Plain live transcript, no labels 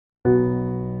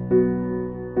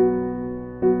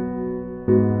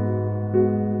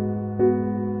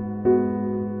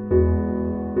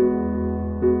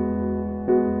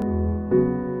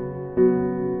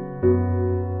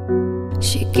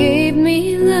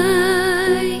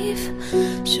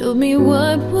showed me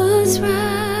what was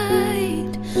right,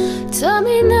 taught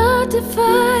me not to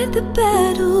fight the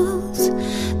battles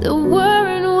that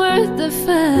weren't worth the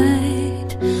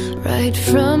fight. Right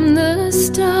from the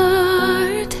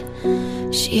start,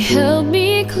 she held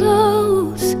me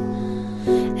close,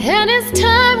 and as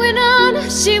time went on,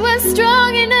 she was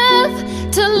strong enough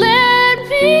to let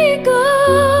me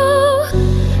go.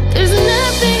 There's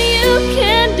nothing you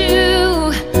can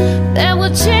do that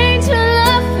will change her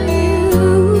love for you.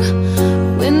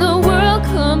 When the world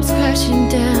comes crashing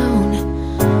down,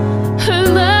 her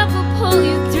love will pull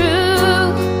you through.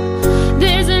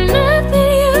 There's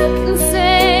nothing you can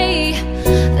say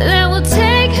that will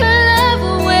take her love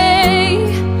away.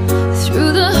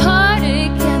 Through the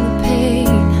heartache and the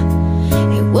pain,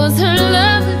 it was her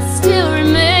love that still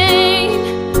remained.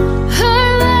 Her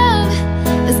love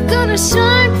is gonna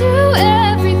shine through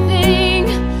everything.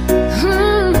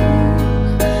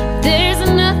 There's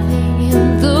nothing in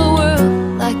the world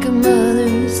like a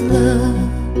mother's love.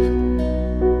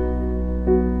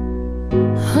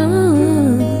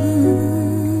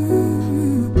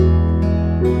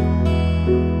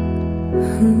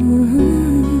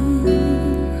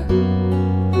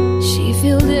 She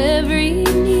filled every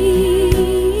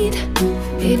need,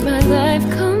 made my life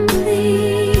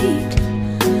complete.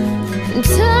 And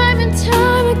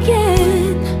time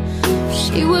again,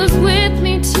 she was with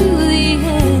me to the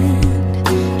end.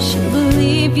 She'll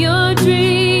believe your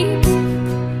dreams,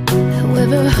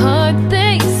 however hard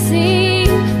they seem.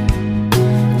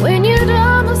 When you'd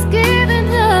almost given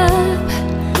up,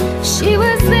 she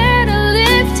was there to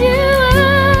lift you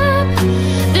up.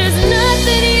 There's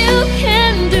nothing you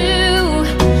can do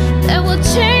that will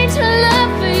change her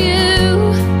love for you.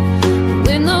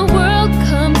 When the world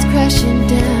comes crashing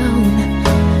down,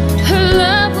 her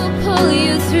love will pull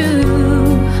you through.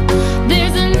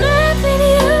 There's nothing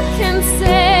you can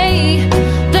say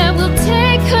that will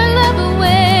take her love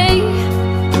away.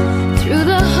 Through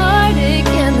the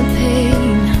heartache and the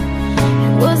pain,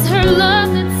 it was her love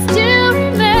that still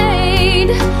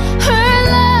remained. Her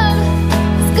love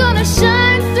is gonna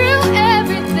shine through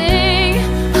everything.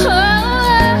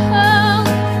 Oh,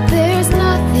 there's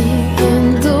nothing in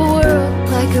the world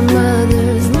like a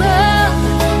mother's love,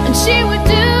 and she would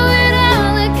do it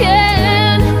all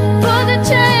again for the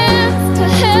chance to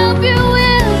help you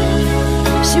win.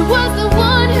 She was the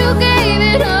one who gave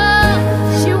it all.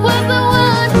 She was the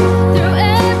one through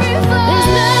every fall.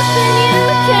 There's nothing you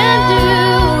can do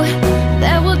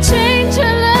that will change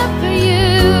her love for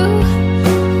you.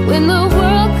 When the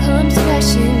world comes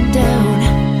crashing down,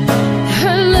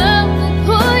 her love will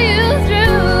pull you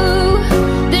through.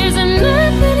 There's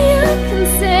nothing you can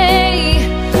say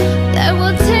that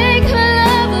will take her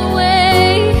love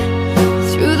away.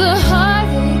 Through the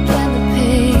heartache and the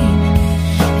pain,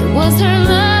 it was her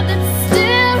love that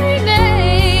still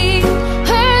remained.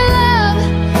 Her love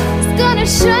is gonna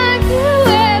shine through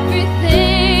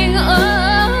everything.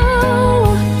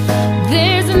 Oh,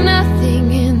 there's nothing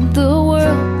in the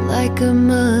world like a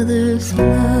mother's love.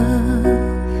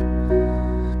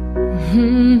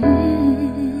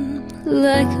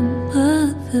 Like a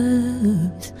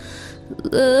mother's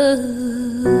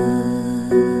love.